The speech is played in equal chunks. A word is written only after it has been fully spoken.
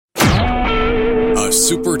a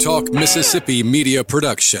Super Talk Mississippi media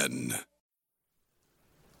production.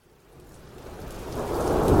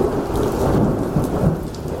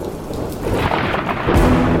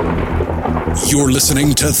 You're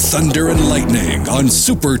listening to Thunder and Lightning on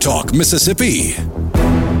Super Talk Mississippi.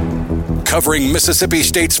 Covering Mississippi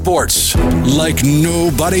State sports like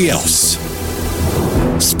nobody else.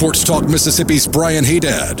 Sports Talk Mississippi's Brian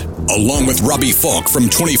Haydad, along with Robbie Falk from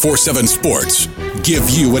 24/7 Sports, give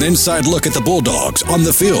you an inside look at the Bulldogs on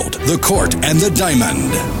the field, the court, and the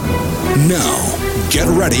diamond. Now, get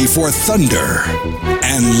ready for Thunder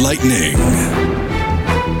and Lightning.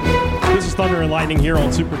 This is Thunder and Lightning here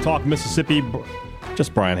on Super Talk Mississippi.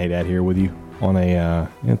 Just Brian Haydad here with you on a.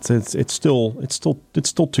 It's still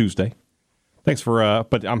Tuesday. Thanks for,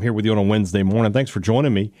 but I'm here with you on a Wednesday morning. Thanks for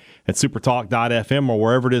joining me at supertalk.fm or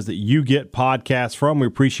wherever it is that you get podcasts from. We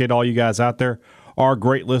appreciate all you guys out there, our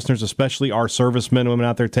great listeners, especially our servicemen and women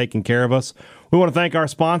out there taking care of us. We want to thank our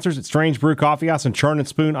sponsors at Strange Brew Coffee House and Churn and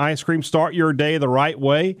Spoon Ice Cream. Start your day the right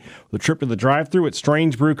way with a trip to the drive-thru at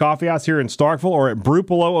Strange Brew Coffee House here in Starkville or at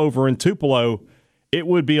Brupolo over in Tupelo. It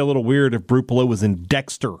would be a little weird if Brupolo was in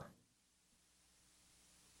Dexter.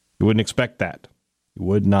 You wouldn't expect that. You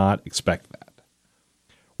would not expect that.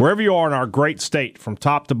 Wherever you are in our great state, from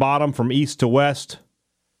top to bottom, from east to west,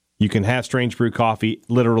 you can have Strange Brew Coffee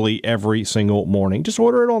literally every single morning. Just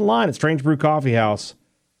order it online at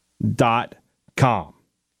strangebrewcoffeehouse.com.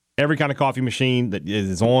 Every kind of coffee machine that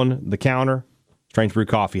is on the counter,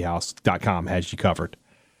 strangebrewcoffeehouse.com has you covered.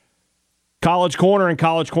 College Corner and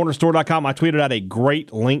collegecornerstore.com. I tweeted out a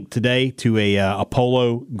great link today to a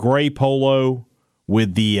polo, gray polo,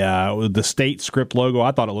 with the state script logo.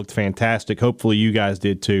 I thought it looked fantastic. Hopefully you guys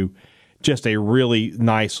did too. Just a really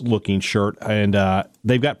nice looking shirt, and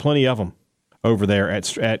they've got plenty of them over there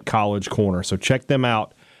at College Corner. So check them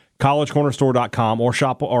out, collegecornerstore.com, or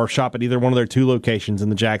shop at either one of their two locations in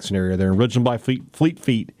the Jackson area. They're in Ridgeland by Fleet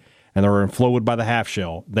Feet, and they're in Flowood by the Half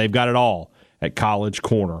Shell. They've got it all at College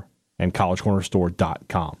Corner and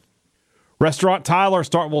collegecornerstore.com. Restaurant Tyler,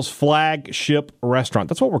 Starkville's flagship restaurant.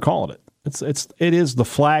 That's what we're calling it. It is the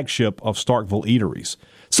flagship of Starkville eateries.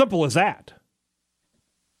 Simple as that.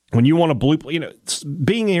 When you want to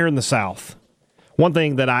being here in the South, one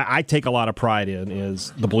thing that I take a lot of pride in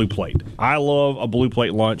is the Blue Plate. I love a Blue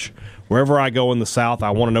Plate lunch. Wherever I go in the South,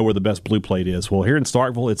 I want to know where the best Blue Plate is. Well, here in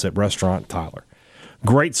Starkville, it's at Restaurant Tyler.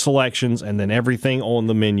 Great selections, and then everything on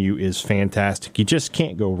the menu is fantastic. You just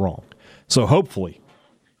can't go wrong. So hopefully,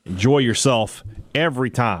 enjoy yourself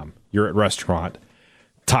every time you're at Restaurant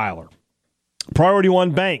Tyler. Priority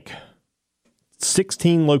One Bank,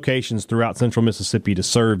 16 locations throughout central Mississippi to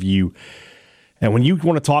serve you. And when you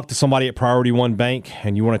want to talk to somebody at Priority One Bank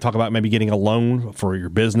and you want to talk about maybe getting a loan for your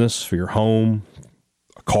business, for your home,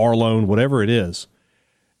 a car loan, whatever it is,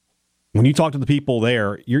 when you talk to the people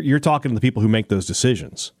there, you're talking to the people who make those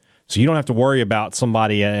decisions. So you don't have to worry about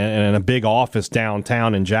somebody in a big office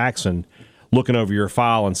downtown in Jackson looking over your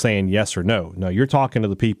file and saying yes or no. No, you're talking to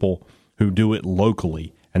the people who do it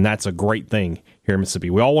locally. And that's a great thing here in Mississippi.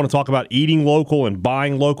 We all want to talk about eating local and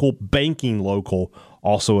buying local, banking local,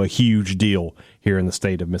 also a huge deal here in the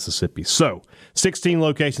state of Mississippi. So, 16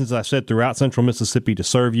 locations, as I said, throughout central Mississippi to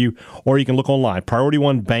serve you, or you can look online,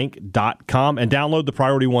 PriorityOneBank.com, and download the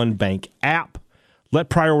Priority One Bank app. Let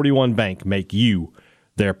Priority One Bank make you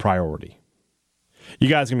their priority. You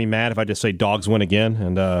guys going to be mad if I just say dogs win again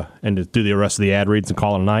and to do the rest of the ad reads and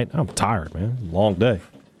call it a night? I'm tired, man. Long day.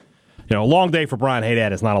 A long day for Brian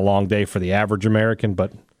Haydad is not a long day for the average American,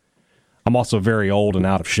 but I'm also very old and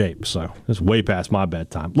out of shape, so it's way past my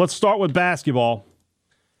bedtime. Let's start with basketball.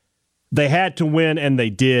 They had to win, and they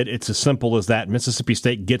did. It's as simple as that. Mississippi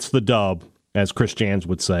State gets the dub, as Chris Jans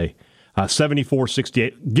would say,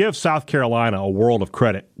 74-68. Give South Carolina a world of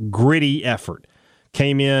credit. Gritty effort.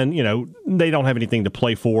 Came in, they don't have anything to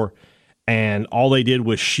play for, and all they did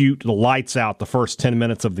was shoot the lights out the first 10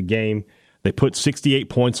 minutes of the game. They put 68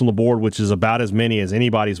 points on the board, which is about as many as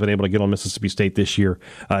anybody's been able to get on Mississippi State this year.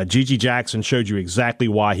 Gigi Jackson showed you exactly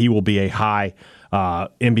why he will be a high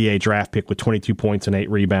NBA draft pick with 22 points and 8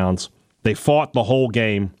 rebounds. They fought the whole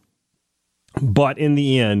game, but in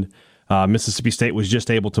the end, Mississippi State was just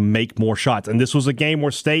able to make more shots. And this was a game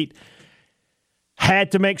where State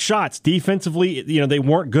had to make shots. Defensively, they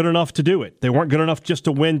weren't good enough to do it. They weren't good enough just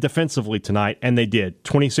to win defensively tonight, and they did.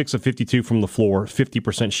 26 of 52 from the floor,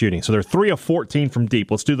 50% shooting. So they're 3 of 14 from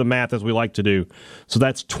deep. Let's do the math as we like to do. So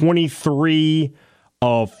that's 23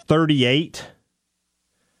 of 38.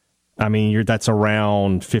 I mean, that's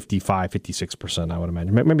around 55, 56%, I would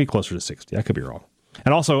imagine. Maybe closer to 60. I could be wrong.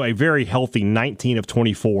 And also a very healthy 19 of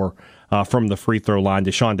 24 from the free throw line.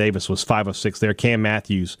 Deshaun Davis was 5 of 6 there. Cam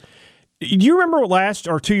Matthews Do you remember last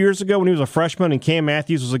or 2 years ago when he was a freshman and Cam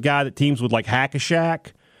Matthews was a guy that teams would like hack a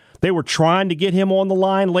Shaq? They were trying to get him on the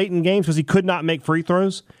line late in games because he could not make free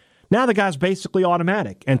throws. Now the guy's basically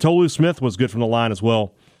automatic. And Tolu Smith was good from the line as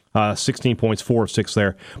well. 16 points, 4 of 6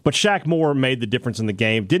 there. But Shaq Moore made the difference in the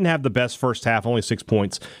game. Didn't have the best first half, only 6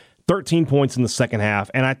 points. 13 points in the second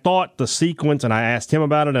half. And I thought the sequence, and I asked him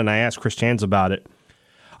about it and I asked Chris Chance about it,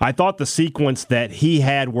 I thought the sequence that he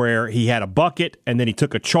had where he had a bucket and then he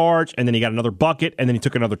took a charge and then he got another bucket and then he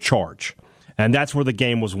took another charge. And that's where the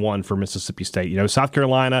game was won for Mississippi State. You know, South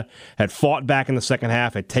Carolina had fought back in the second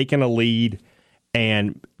half, had taken a lead,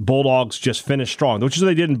 and Bulldogs just finished strong, which is what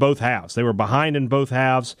they did in both halves. They were behind in both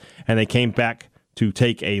halves, and they came back to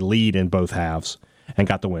take a lead in both halves and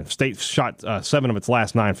got the win. State shot 7 of its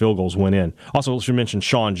last 9 field goals went in. Also, let's mention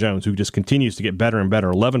Sean Jones, who just continues to get better and better.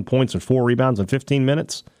 11 points and 4 rebounds in 15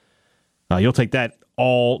 minutes. You'll take that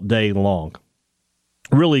all day long.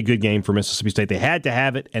 Really good game for Mississippi State. They had to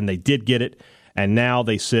have it, and they did get it, and now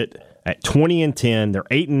they sit at 20-10. They're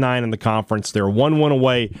 8-9 in the conference. They're 1 win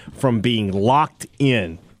away from being locked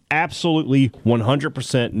in. Absolutely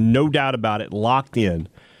 100%, no doubt about it, locked in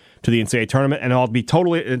to the NCAA tournament. And I'll be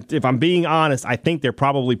totally, if I'm being honest, I think they're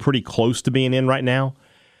probably pretty close to being in right now.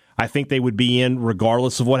 I think they would be in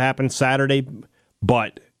regardless of what happens Saturday.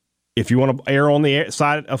 But if you want to err on the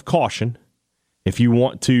side of caution, if you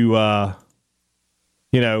want to,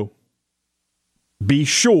 be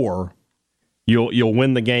sure you'll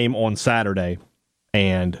win the game on Saturday,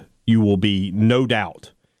 and you will be no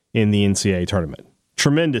doubt in the NCAA tournament.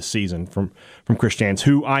 Tremendous season from Chris Chance,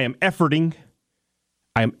 who I am efforting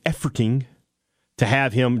to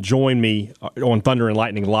have him join me on Thunder and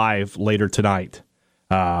Lightning Live later tonight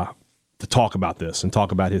to talk about this and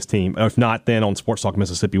talk about his team. If not, then on Sports Talk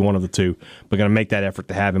Mississippi, one of the two. We're going to make that effort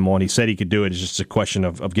to have him on. He said he could do it. It's just a question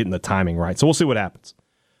of getting the timing right. So we'll see what happens.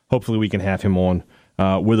 Hopefully we can have him on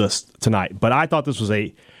with us tonight. But I thought this was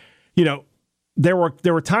there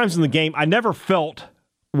were times in the game I never felt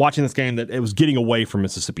watching this game that it was getting away from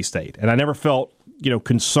Mississippi State. And I never felt,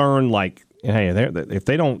 concerned like, hey, if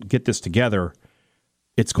they don't get this together,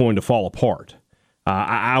 it's going to fall apart.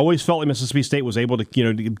 I always felt like Mississippi State was able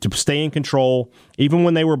to stay in control. Even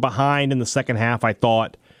when they were behind in the second half, I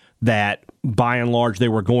thought that by and large they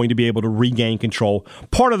were going to be able to regain control.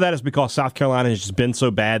 Part of that is because South Carolina has just been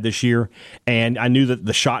so bad this year, and I knew that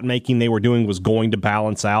the shot making they were doing was going to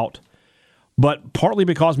balance out. But partly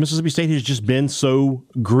because Mississippi State has just been so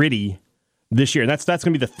gritty this year. And that's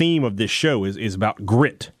going to be the theme of this show is about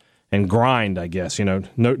grit and grind, I guess.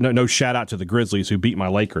 No shout out to the Grizzlies who beat my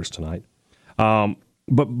Lakers tonight.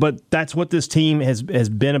 But that's what this team has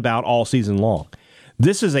been about all season long.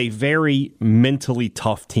 This is a very mentally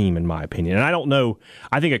tough team, in my opinion. And I don't know.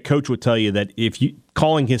 I think a coach would tell you that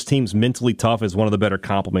calling his teams mentally tough is one of the better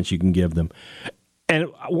compliments you can give them. And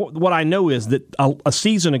what I know is that a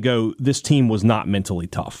season ago, this team was not mentally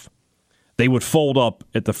tough. They would fold up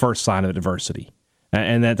at the first sign of adversity.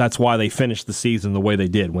 And that's why they finished the season the way they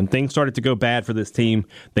did. When things started to go bad for this team,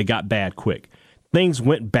 they got bad quick. Things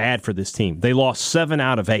went bad for this team. They lost 7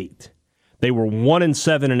 out of 8. They were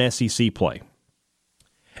 1-7 in SEC play.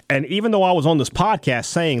 And even though I was on this podcast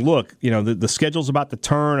saying, look, the schedule's about to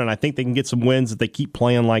turn, and I think they can get some wins if they keep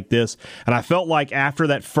playing like this. And I felt like after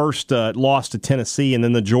that first loss to Tennessee and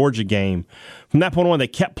then the Georgia game, from that point on, they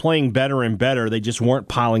kept playing better and better. They just weren't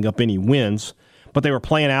piling up any wins. But they were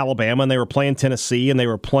playing Alabama, and they were playing Tennessee, and they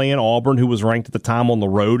were playing Auburn, who was ranked at the time on the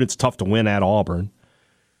road. It's tough to win at Auburn.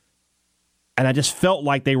 And I just felt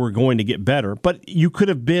like they were going to get better. But you could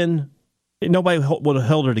have been... Nobody would have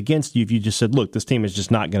held it against you if you just said, look, this team is just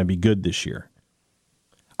not going to be good this year.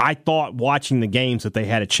 I thought watching the games that they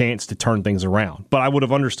had a chance to turn things around, but I would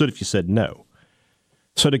have understood if you said no.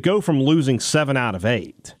 So to go from losing 7 out of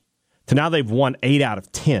 8 to now they've won 8 out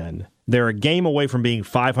of 10, they're a game away from being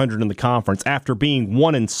 500 in the conference after being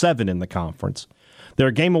 1-7 in the conference. They're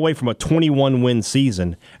a game away from a 21-win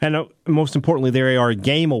season, and most importantly, they are a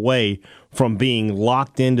game away from being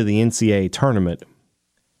locked into the NCAA tournament.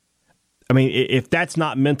 I mean, if that's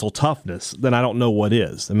not mental toughness, then I don't know what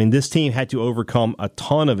is. I mean, this team had to overcome a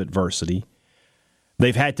ton of adversity.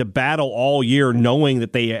 They've had to battle all year knowing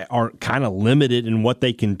that they are kind of limited in what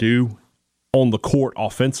they can do on the court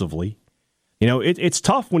offensively. It's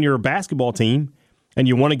tough when you're a basketball team and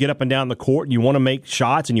you want to get up and down the court and you want to make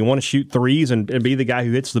shots and you want to shoot threes and be the guy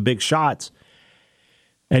who hits the big shots.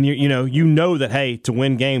 And you know that, hey, to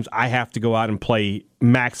win games, I have to go out and play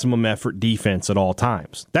maximum effort defense at all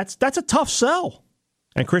times. That's a tough sell.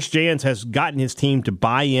 And Chris Jans has gotten his team to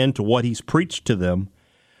buy into what he's preached to them.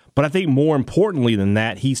 But I think more importantly than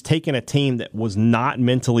that, he's taken a team that was not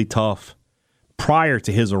mentally tough prior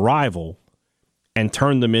to his arrival and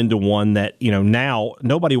turned them into one that, now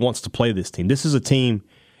nobody wants to play this team. This is a team,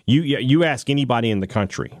 you ask anybody in the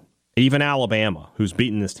country, even Alabama, who's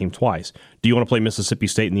beaten this team twice, do you want to play Mississippi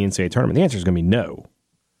State in the NCAA tournament? The answer is going to be no.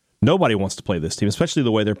 Nobody wants to play this team, especially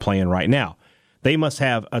the way they're playing right now. They must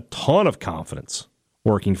have a ton of confidence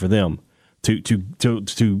working for them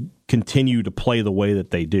to continue to play the way that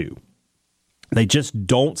they do. They just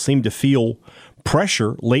don't seem to feel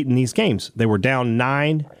pressure late in these games. They were down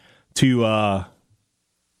 9 to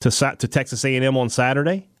Texas A&M on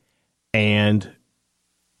Saturday, and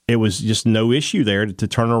it was just no issue there to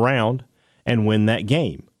turn around and win that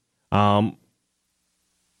game. There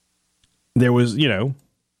was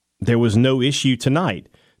no issue tonight.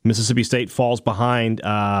 Mississippi State falls behind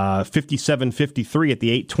 57-53 at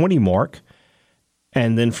the 8:20 mark,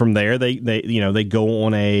 and then from there they go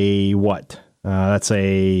on a what? That's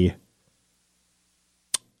a,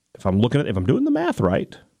 if I'm doing the math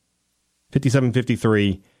right,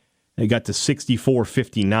 57-53. They got to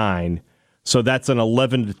 64-59. So that's an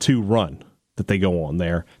 11-2 run that they go on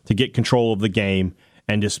there to get control of the game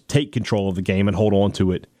and just take control of the game and hold on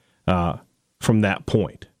to it from that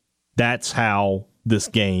point. That's how this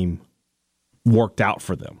game worked out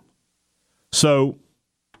for them. So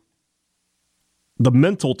the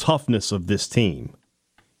mental toughness of this team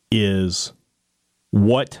is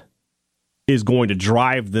what is going to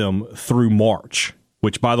drive them through March,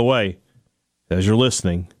 which, by the way, as you're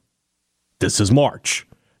listening, this is March,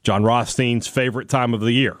 John Rothstein's favorite time of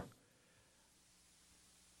the year.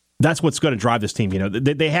 That's what's going to drive this team.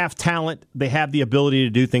 They have talent, they have the ability to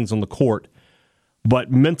do things on the court,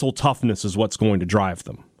 but mental toughness is what's going to drive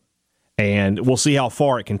them. And we'll see how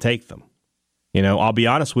far it can take them. I'll be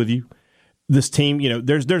honest with you. This team,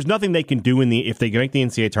 there's nothing they can do if they make the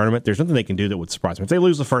NCAA tournament, there's nothing they can do that would surprise me. If they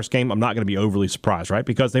lose the first game, I'm not going to be overly surprised, right?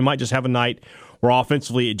 Because they might just have a night where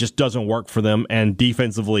offensively it just doesn't work for them, and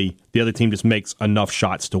defensively the other team just makes enough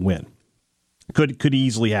shots to win. Could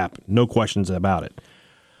easily happen, no questions about it.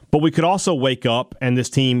 But we could also wake up and this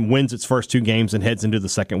team wins its first 2 games and heads into the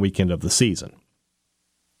second weekend of the season.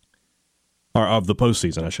 Or of the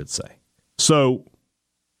postseason, I should say. So,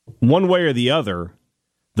 one way or the other,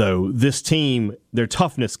 though, this team, their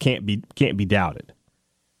toughness can't be doubted.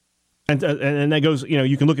 And that goes,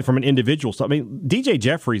 you can look at it from an individual stuff. I mean, DJ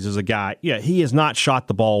Jeffries is a guy, he has not shot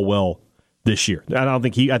the ball well this year. I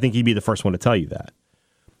think he'd be the first one to tell you that.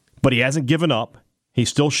 But he hasn't given up. He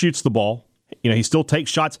still shoots the ball. He still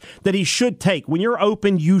takes shots that he should take. When you're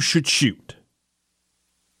open, you should shoot.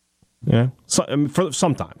 For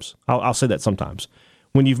sometimes. I'll say that sometimes.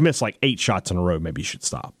 When you've missed like 8 shots in a row, maybe you should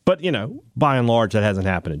stop. But, by and large, that hasn't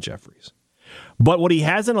happened in Jeffries. But what he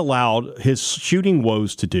hasn't allowed his shooting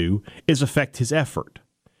woes to do is affect his effort.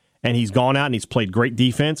 And he's gone out and he's played great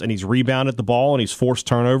defense and he's rebounded the ball and he's forced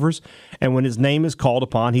turnovers. And when his name is called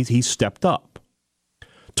upon, he's stepped up.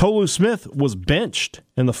 Tolu Smith was benched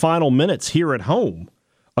in the final minutes here at home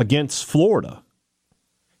against Florida.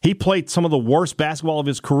 He played some of the worst basketball of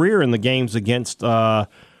his career in the games against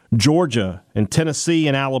Georgia and Tennessee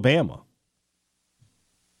and Alabama.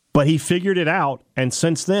 But he figured it out, and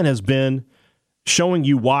since then has been showing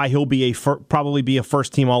you why he'll be probably be a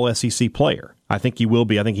first-team All-SEC player. I think he will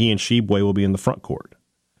be. I think he and Sheboy will be in the front court.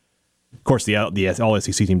 Of course, the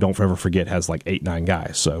All-SEC team, don't ever forget, has like 8-9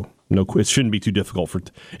 guys, so it shouldn't be too difficult for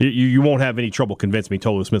you won't have any trouble convincing me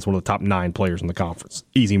Tolu Smith's one of the top 9 players in the conference.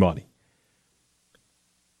 Easy money.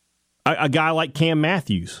 A guy like Cam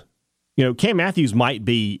Matthews. Cam Matthews might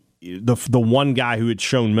be the one guy who had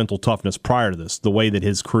shown mental toughness prior to this, the way that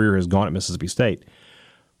his career has gone at Mississippi State.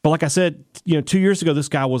 But like I said, 2 years ago, this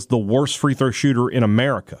guy was the worst free throw shooter in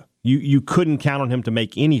America. You couldn't count on him to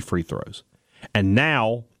make any free throws. And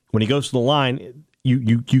now, when he goes to the line,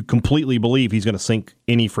 you completely believe he's going to sink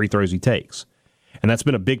any free throws he takes. And that's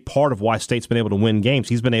been a big part of why State's been able to win games.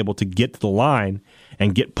 He's been able to get to the line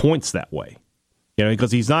and get points that way.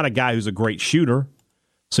 Because he's not a guy who's a great shooter,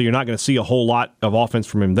 so you're not going to see a whole lot of offense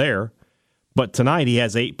from him there. But tonight he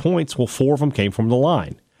has 8 points. Well, 4 of them came from the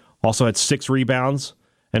line. Also had 6 rebounds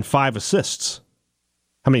and 5 assists.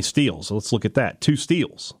 How many steals? Let's look at that. 2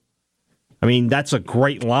 steals. I mean, that's a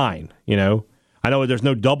great line, I know there's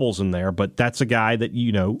no doubles in there, but that's a guy that,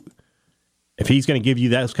 if he's going to give you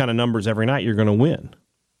those kind of numbers every night, you're going to win.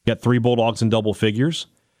 You got 3 Bulldogs in double figures.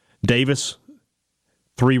 Davis,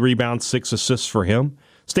 3 rebounds, 6 assists for him.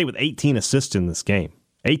 State with 18 assists in this game.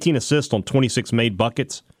 18 assists on 26 made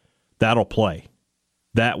buckets. That'll play.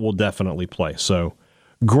 That will definitely play. So,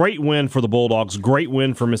 great win for the Bulldogs. Great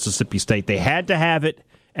win for Mississippi State. They had to have it,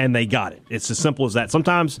 and they got it. It's as simple as that.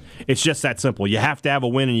 Sometimes it's just that simple. You have to have a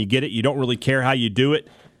win, and you get it. You don't really care how you do it.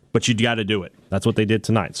 but you got to do it. That's what they did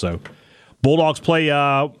tonight. So Bulldogs play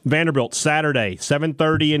Vanderbilt Saturday,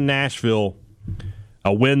 7:30 in Nashville.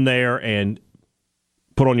 A win there, and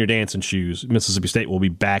put on your dancing shoes. Mississippi State will be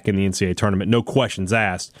back in the NCAA tournament, no questions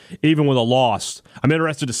asked. Even with a loss, I'm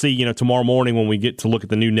interested to see, tomorrow morning when we get to look at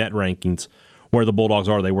the new net rankings, where the Bulldogs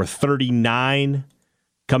are. They were 39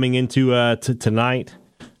 coming into tonight,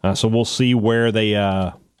 so we'll see where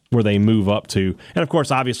they move up to. And of course,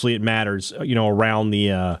 obviously, it matters, around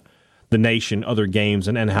the nation, other games,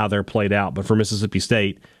 and how they're played out. But for Mississippi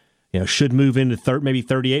State, should move into maybe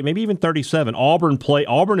 38, maybe even 37.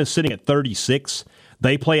 Auburn is sitting at 36.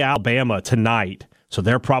 They play Alabama tonight, so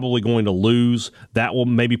they're probably going to lose. That will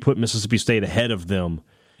maybe put Mississippi State ahead of them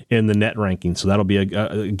in the net ranking. So that'll be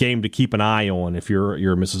a game to keep an eye on if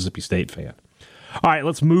you're a Mississippi State fan. All right,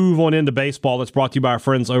 let's move on into baseball. That's brought to you by our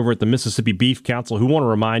friends over at the Mississippi Beef Council, who want to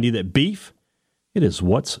remind you that beef, it is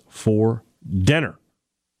what's for dinner.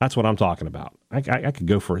 That's what I'm talking about. I could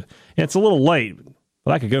go for it's a little late,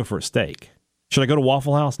 but I could go for a steak. Should I go to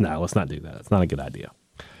Waffle House? No, let's not do that. It's not a good idea.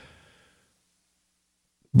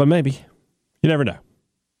 But maybe. You never know.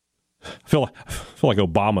 I feel like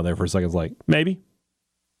Obama there for a second. It's like, maybe.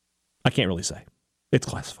 I can't really say. It's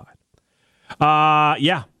classified.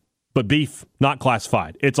 Yeah, but beef, not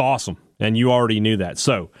classified. It's awesome, and you already knew that.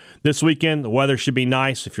 So this weekend, the weather should be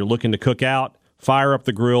nice. If you're looking to cook out, fire up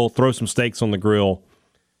the grill, throw some steaks on the grill,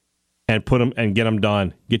 and put them and get them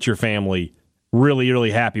done. Get your family really,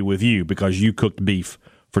 really happy with you because you cooked beef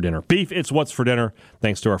for dinner. Beef, it's what's for dinner,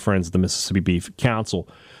 thanks to our friends at the Mississippi Beef Council.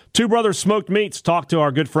 Two Brothers Smoked Meats. Talk to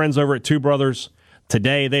our good friends over at Two Brothers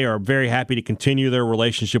today. They are very happy to continue their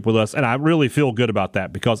relationship with us, and I really feel good about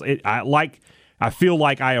that because I feel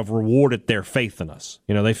like I have rewarded their faith in us.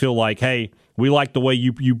 They feel like, hey, we like the way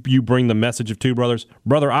you bring the message of Two Brothers.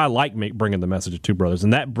 Brother, I like bringing the message of Two Brothers,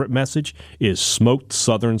 and that message is smoked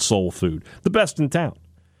Southern soul food, the best in town.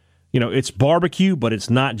 It's barbecue, but it's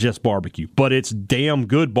not just barbecue. But it's damn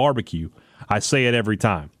good barbecue. I say it every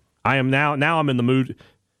time. I am now I'm in the mood.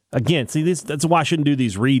 Again, see, that's why I shouldn't do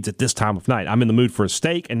these reads at this time of night. I'm in the mood for a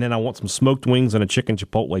steak, and then I want some smoked wings and a chicken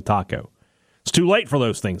chipotle taco. It's too late for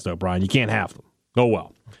those things, though, Brian. You can't have them. Oh,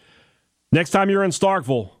 well. Next time you're in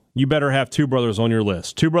Starkville, you better have Two Brothers on your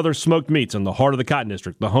list. Two Brothers Smoked Meats in the heart of the Cotton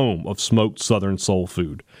District, the home of smoked Southern soul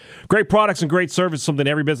food. Great products and great service, something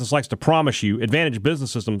every business likes to promise you. Advantage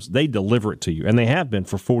Business Systems, they deliver it to you, and they have been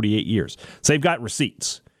for 48 years. So they've got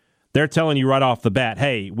receipts. They're telling you right off the bat,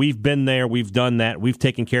 hey, we've been there, we've done that, we've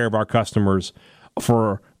taken care of our customers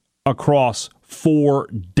for across 4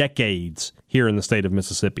 decades here in the state of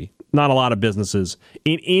Mississippi. Not a lot of businesses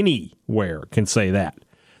in anywhere can say that.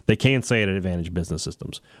 They can say it at Advantage Business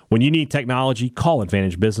Systems. When you need technology, call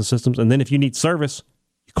Advantage Business Systems. And then if you need service,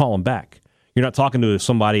 you call them back. You're not talking to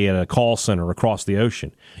somebody at a call center across the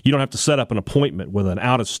ocean. You don't have to set up an appointment with an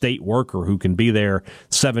out-of-state worker who can be there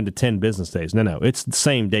 7 to 10 business days. No, it's the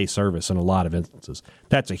same-day service in a lot of instances.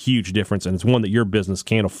 That's a huge difference, and it's one that your business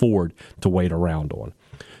can't afford to wait around on.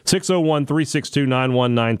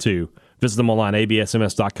 601-362-9192. Visit them online,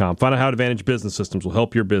 absms.com. Find out how Advantage Business Systems will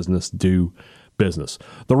help your business do business.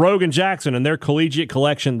 The Rogue and Jackson and their collegiate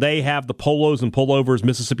collection, they have the polos and pullovers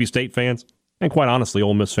Mississippi State fans, and quite honestly,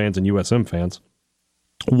 Ole Miss fans and USM fans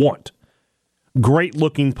want.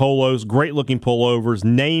 Great-looking polos, great-looking pullovers,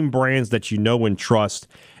 name brands that you know and trust,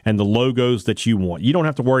 and the logos that you want. You don't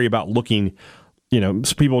have to worry about looking,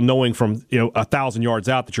 people knowing from 1,000 yards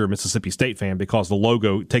out that you're a Mississippi State fan because the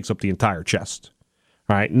logo takes up the entire chest.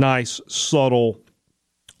 All right, nice, subtle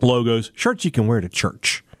logos. Shirts you can wear to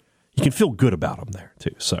church. You can feel good about them there,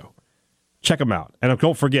 too. So check them out. And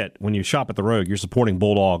don't forget, when you shop at the Rogue, you're supporting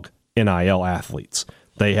Bulldog NIL athletes.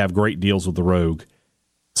 They have great deals with the Rogue,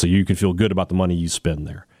 so you can feel good about the money you spend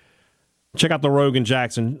there. Check out the Rogue in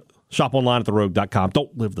Jackson. Shop online at therogue.com.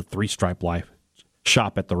 Don't live the three-stripe life.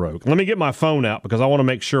 Shop at the Rogue. Let me get my phone out because I want to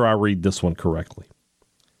make sure I read this one correctly.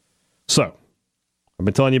 So, I've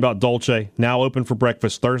been telling you about Dolce, now open for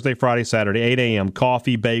breakfast Thursday, Friday, Saturday, 8 a.m.,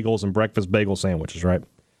 coffee, bagels, and breakfast bagel sandwiches, right?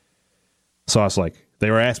 So I was like, they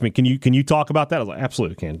were asking me, can you talk about that? I was like,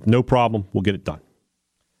 absolutely can. No problem. We'll get it done.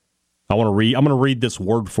 I'm going to read this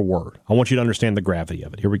word for word. I want you to understand the gravity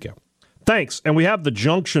of it. Here we go. Thanks. And we have the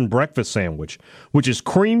Junction breakfast sandwich, which is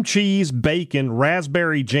cream cheese, bacon,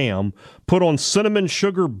 raspberry jam, put on cinnamon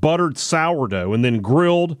sugar buttered sourdough, and then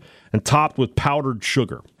grilled and topped with powdered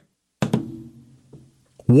sugar.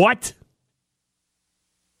 What?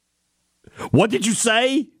 What did you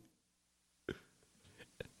say?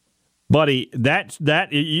 Buddy,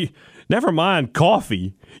 never mind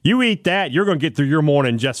coffee. You eat that, you're going to get through your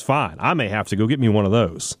morning just fine. I may have to go get me one of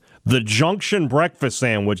those. The Junction Breakfast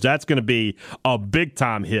Sandwich, that's going to be a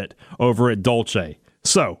big-time hit over at Dolce.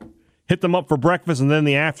 So, hit them up for breakfast, and then in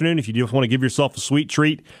the afternoon, if you just want to give yourself a sweet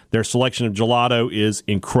treat, their selection of gelato is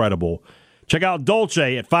incredible. Check out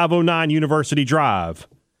Dolce at 509 University Drive,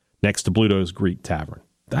 next to Bluto's Greek Tavern.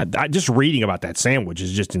 Just reading about that sandwich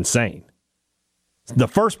is just insane. The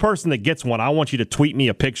first person that gets one, I want you to tweet me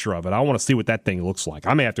a picture of it. I want to see what that thing looks like.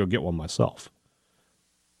 I may have to go get one myself.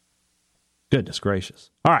 Goodness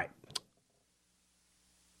gracious. All right.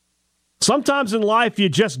 Sometimes in life, you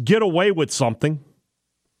just get away with something.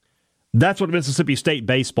 That's what Mississippi State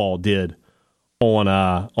baseball did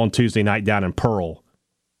on Tuesday night down in Pearl.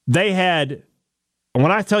 They had,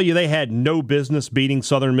 when I tell you they had no business beating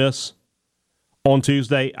Southern Miss on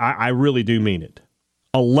Tuesday, I really do mean it.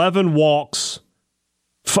 11 walks.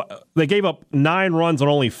 They gave up 9 runs on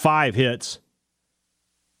only 5 hits.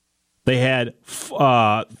 They had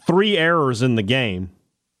 3 errors in the game.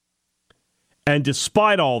 And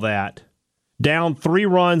despite all that, down 3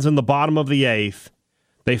 runs in the bottom of the 8th,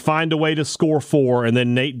 they find a way to score 4, and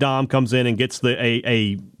then Nate Dom comes in and gets that's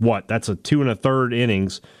a 2 1/3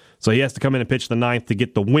 innings. So he has to come in and pitch the 9th to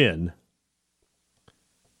get the win.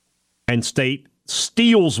 And State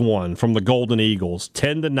steals one from the Golden Eagles,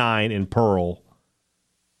 10-9 in Pearl.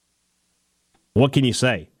 What can you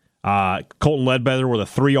say? Colton Ledbetter with a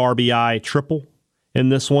 3 RBI triple in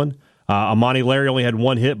this one. Amani Larry only had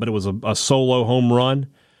 1 hit, but it was a solo home run.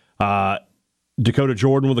 Dakota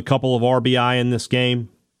Jordan with a couple of RBI in this game.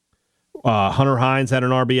 Hunter Hines had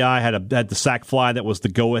an RBI, had the sac fly that was the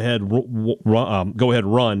go-ahead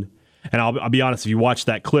run. And I'll be honest, if you watch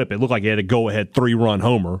that clip, it looked like he had a go-ahead 3-run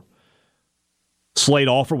homer. Slade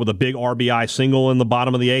Alford with a big RBI single in the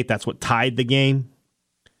bottom of the 8th. That's what tied the game.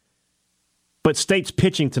 But State's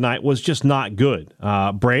pitching tonight was just not good.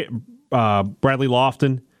 Bradley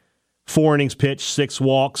Lofton, 4 innings pitched, 6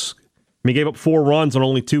 walks. He gave up 4 runs on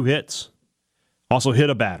only 2 hits. Also hit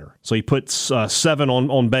a batter. So he puts 7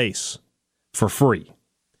 on base for free.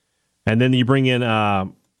 And then you bring in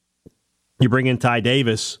Ty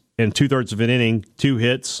Davis in 2/3 of an inning, 2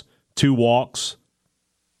 hits, 2 walks.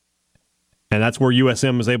 And that's where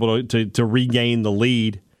USM was able to regain the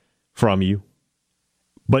lead from you.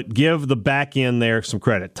 But give the back end there some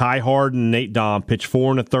credit. Ty Harden and Nate Dom pitched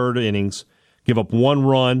 4 1/3 innings, give up 1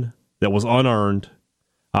 run that was unearned,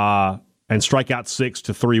 and strike out 6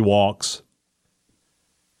 to 3 walks.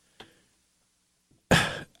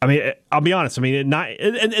 I mean, I'll be honest. I mean,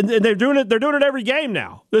 and they're doing it. They're doing it every game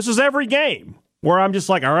now. This is every game where I'm just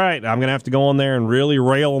like, all right, I'm going to have to go on there and really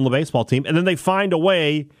rail on the baseball team, and then they find a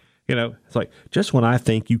way. It's like just when I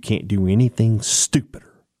think you can't do anything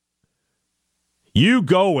stupider, you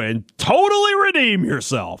go and totally redeem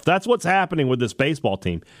yourself. That's what's happening with this baseball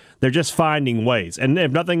team. They're just finding ways. And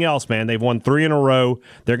if nothing else, man, they've won 3 in a row.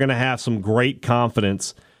 They're going to have some great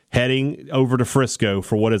confidence heading over to Frisco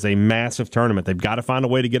for what is a massive tournament. They've got to find a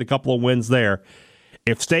way to get a couple of wins there.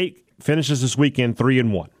 If State finishes this weekend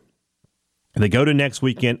 3-1, they go to next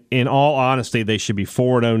weekend, in all honesty, they should be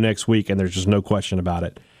 4-0 next week, and there's just no question about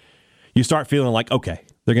it. You start feeling like, okay,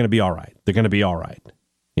 they're going to be all right. They're going to be all right.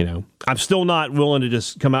 I'm still not willing to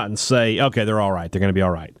just come out and say, okay, they're all right. They're going to be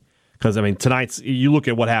all right. Because, I mean, you look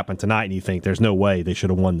at what happened tonight and you think there's no way they should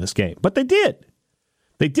have won this game. But they did.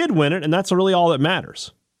 They did win it, and that's really all that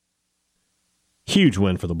matters. Huge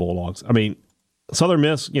win for the Bulldogs. I mean, Southern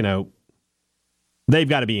Miss, they've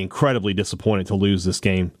got to be incredibly disappointed to lose this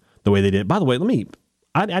game the way they did. By the way,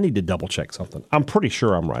 I need to double-check something. I'm pretty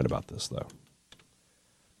sure I'm right about this, though.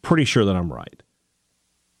 Pretty sure that I'm right.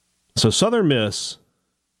 So Southern Miss,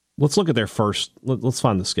 let's look at their first. Let's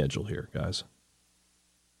find the schedule here, guys.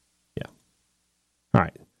 Yeah. All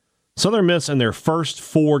right. Southern Miss in their first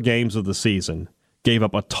 4 games of the season gave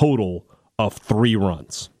up a total of 3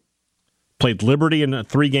 runs. Played Liberty in a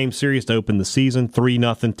 3-game series to open the season,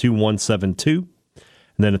 3-0, 2-1, 7-2. And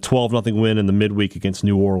then a 12-0 win in the midweek against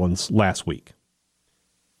New Orleans last week.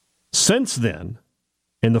 Since then,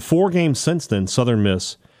 in the 4 games since then, Southern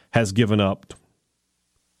Miss has given up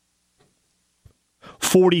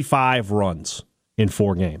 45 runs in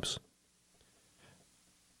 4 games.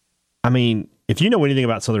 I mean, if you know anything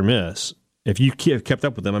about Southern Miss, if you have kept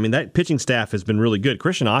up with them, I mean, that pitching staff has been really good.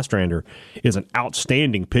 Christian Ostrander is an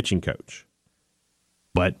outstanding pitching coach.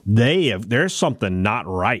 But there's something not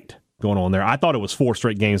right going on there. I thought it was 4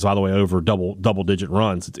 straight games, by the way, over double-digit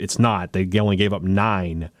runs. It's not. They only gave up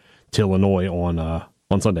 9 to Illinois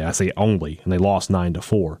on Sunday. I say only, and they lost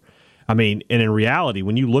 9-4. I mean, and in reality,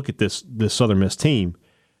 when you look at this Southern Miss team,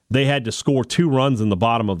 they had to score 2 runs in the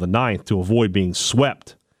bottom of the 9th to avoid being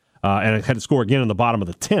swept, and had to score again in the bottom of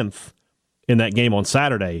the 10th in that game on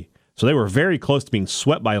Saturday. So they were very close to being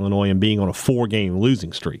swept by Illinois and being on a 4-game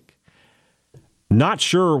losing streak. Not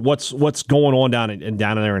sure what's going on down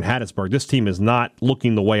there in Hattiesburg. This team is not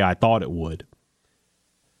looking the way I thought it would.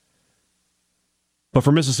 But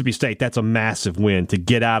for Mississippi State, that's a massive win to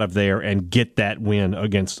get out of there and get that win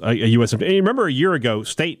against a USM. And remember a year ago,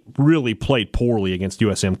 State really played poorly against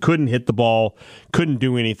USM. Couldn't hit the ball, couldn't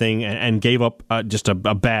do anything, and gave up just a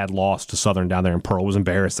bad loss to Southern down there in Pearl. It was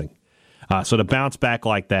embarrassing. So to bounce back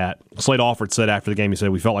like that, Slade Alford said after the game, he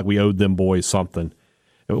said, we felt like we owed them boys something.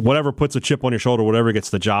 Whatever puts a chip on your shoulder, whatever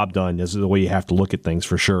gets the job done is the way you have to look at things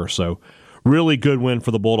for sure. So really good win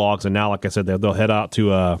for the Bulldogs. And now, like I said, they'll head out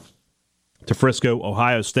to Frisco,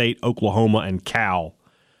 Ohio State, Oklahoma, and Cal.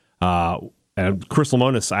 And Chris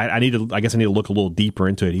Lemonis, I guess I need to look a little deeper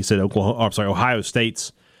into it. He said Ohio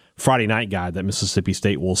State's Friday night guy that Mississippi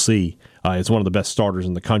State will see is one of the best starters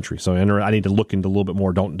in the country. So I need to look into a little bit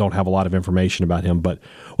more. Don't have a lot of information about him, but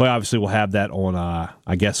obviously we'll have that on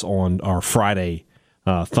on our Friday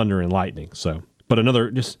Thunder and Lightning. So, but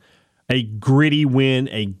another just a gritty win,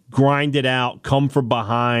 a grind it out, come from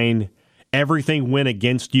behind. Everything went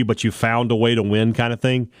against you, but you found a way to win kind of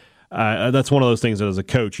thing. That's one of those things that as a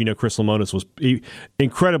coach, Chris Lemonis was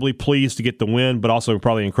incredibly pleased to get the win, but also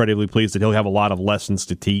probably incredibly pleased that he'll have a lot of lessons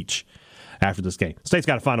to teach after this game. State's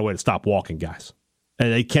got to find a way to stop walking, guys.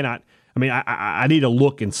 And they cannot. I mean, I need to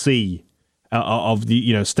look and see of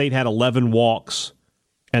the, State had 11 walks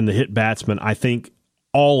and the hit batsman. I think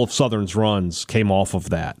all of Southern's runs came off of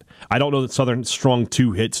that. I don't know that Southern strung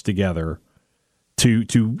 2 hits together to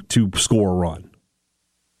score a run.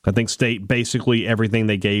 I think State, basically everything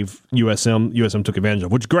they gave USM took advantage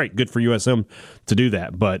of, which is great, good for USM to do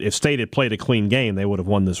that. But if State had played a clean game, they would have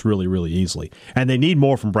won this really, really easily. And they need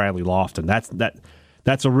more from Bradley Lofton.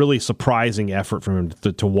 That's a really surprising effort from him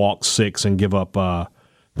to walk 6 and give up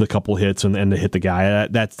the couple hits and to hit the guy.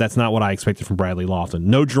 That's not what I expected from Bradley Lofton.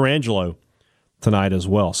 No Durangelo tonight as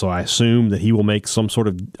well, so I assume that he will make some sort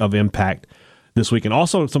of impact this week. And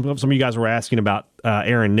also, some of you guys were asking about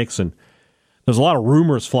Aaron Nixon. There's a lot of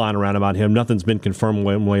rumors flying around about him. Nothing's been confirmed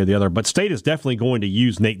one way or the other. But State is definitely going to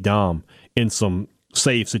use Nate Dom in some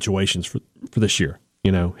save situations for this year.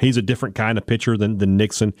 He's a different kind of pitcher than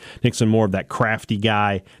Nixon. Nixon more of that crafty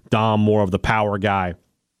guy. Dom more of the power guy.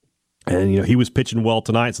 And he was pitching well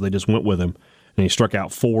tonight, so they just went with him. And he struck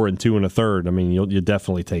out 4 and 2 1/3. I mean, you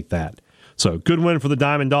definitely take that. So good win for the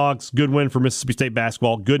Diamond Dogs. Good win for Mississippi State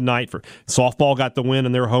basketball. Good night for softball. Got the win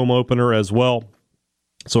in their home opener as well.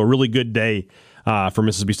 So a really good day for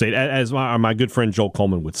Mississippi State, as my good friend Joel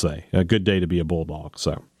Coleman would say. A good day to be a Bulldog.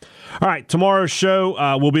 So, all right, tomorrow's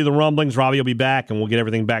show will be the Rumblings. Robbie will be back, and we'll get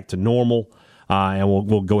everything back to normal, and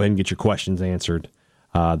we'll go ahead and get your questions answered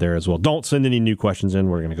there as well. Don't send any new questions in.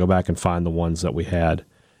 We're going to go back and find the ones that we had,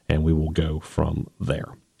 and we will go from there.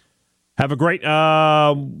 Have a great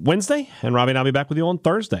Wednesday, and Robbie and I'll be back with you on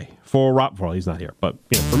Thursday for Rob. Well, he's not here, but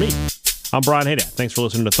for me, I'm Brian Haydad. Thanks for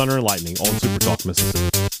listening to Thunder and Lightning on Super Talk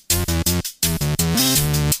Mississippi.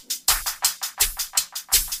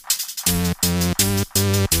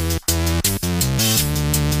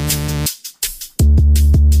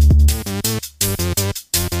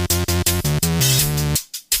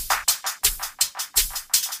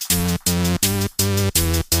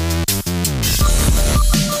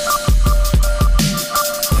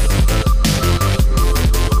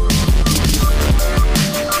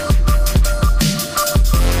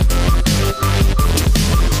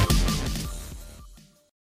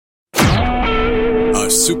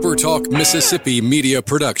 Super Talk Mississippi Media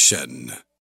Production.